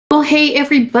Hey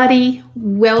everybody,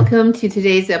 welcome to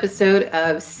today's episode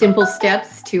of Simple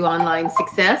Steps to Online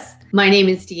Success. My name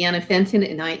is Deanna Fenton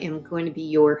and I am going to be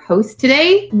your host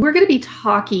today. We're going to be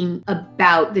talking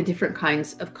about the different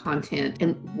kinds of content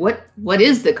and what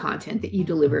is the content that you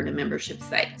deliver in a membership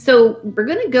site. So we're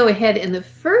going to go ahead, and the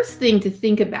first thing to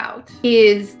think about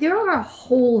is there are a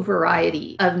whole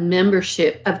variety of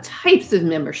types of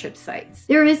membership sites.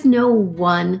 There is no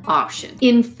one option.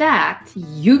 In fact,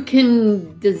 you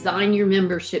can design your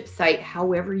membership site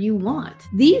however you want.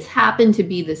 These happen to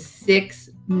be the 6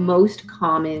 most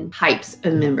common types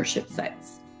of membership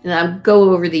sites. And I'll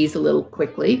go over these a little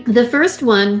quickly. The first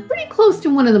one, pretty close to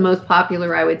one of the most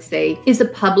popular, I would say, is a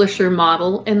publisher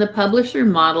model. And the publisher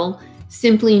model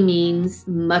simply means,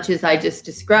 much as I just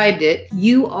described it,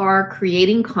 you are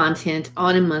creating content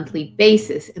on a monthly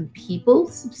basis and people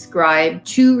subscribe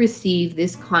to receive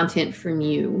this content from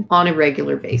you on a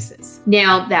regular basis.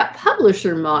 Now, that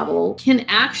publisher model can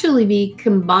actually be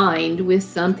combined with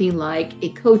something like a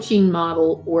coaching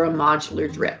model or a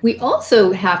modular drip. We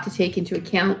also have to take into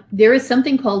account there is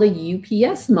something called a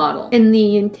UPS model. And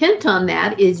the intent on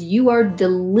that is you are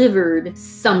delivered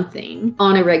something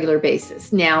on a regular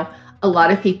basis. Now, a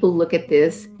lot of people look at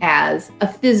this as a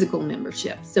physical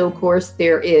membership. So of course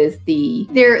there is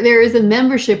a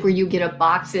membership where you get a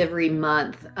box every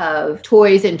month of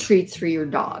toys and treats for your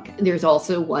dog. There's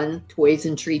also one toys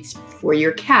and treats for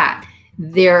your cat.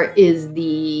 There is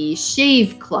the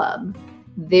Shave Club.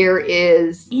 There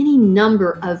is any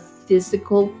number of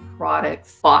physical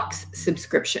products box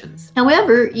subscriptions.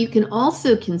 However, you can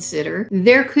also consider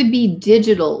there could be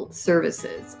digital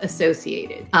services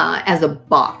associated as a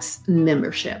box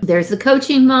membership. There's the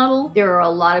coaching model. There are a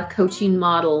lot of coaching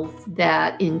models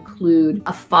that include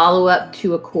a follow-up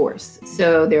to a course.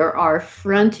 So there are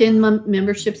front-end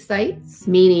membership sites,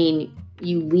 meaning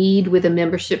you lead with a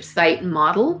membership site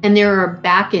model, and there are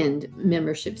back-end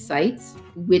membership sites,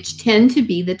 which tend to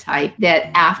be the type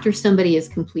that after somebody has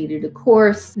completed a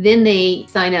course, then they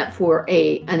sign up for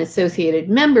an associated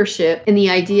membership. And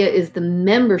the idea is the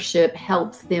membership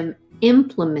helps them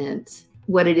implement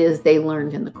what it is they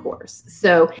learned in the course.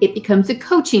 So it becomes a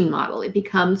coaching model. It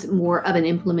becomes more of an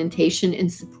implementation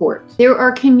and support. There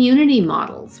are community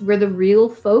models where the real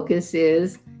focus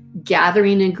is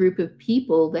gathering a group of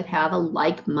people that have a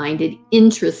like-minded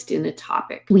interest in a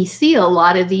topic. We see a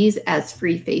lot of these as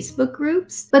free Facebook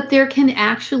groups, but there can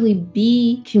actually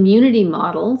be community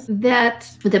models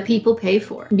that the people pay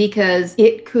for, because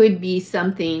it could be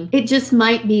something, it just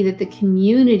might be that the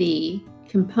community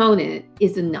component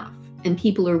is enough and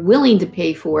people are willing to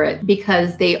pay for it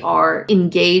because they are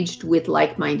engaged with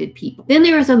like-minded people. Then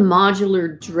there is a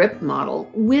modular drip model,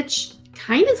 which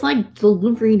kind of like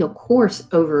delivering a course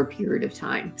over a period of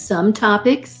time. Some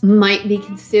topics might be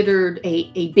considered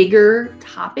a bigger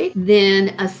topic than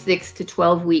a 6 to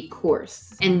 12 week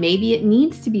course. And maybe it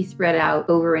needs to be spread out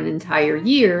over an entire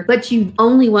year, but you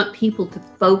only want people to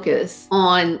focus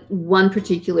on one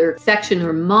particular section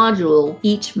or module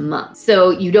each month. So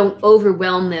you don't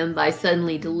overwhelm them by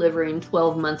suddenly delivering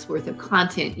 12 months worth of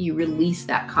content. You release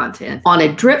that content on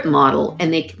a drip model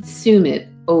and they consume it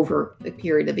over a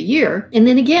period of a year. And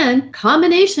then again,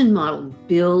 combination model,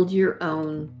 build your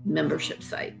own membership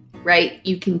site, right?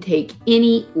 You can take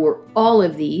any or all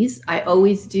of these. I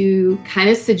always do kind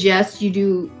of suggest you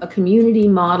do a community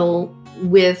model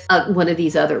with one of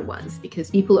these other ones, because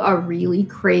people are really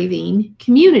craving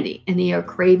community and they are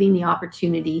craving the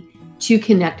opportunity to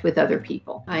connect with other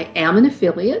people. I am an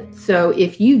affiliate, so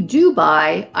if you do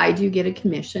buy, I do get a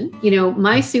commission. You know,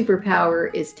 my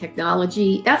superpower is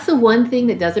technology. That's the one thing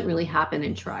that doesn't really happen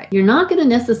in Tribe. You're not going to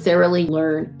necessarily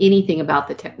learn anything about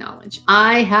the technology.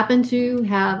 I happen to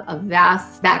have a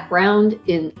vast background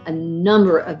in a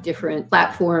number of different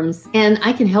platforms, and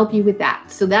I can help you with that.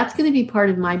 So that's going to be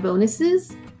part of my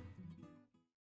bonuses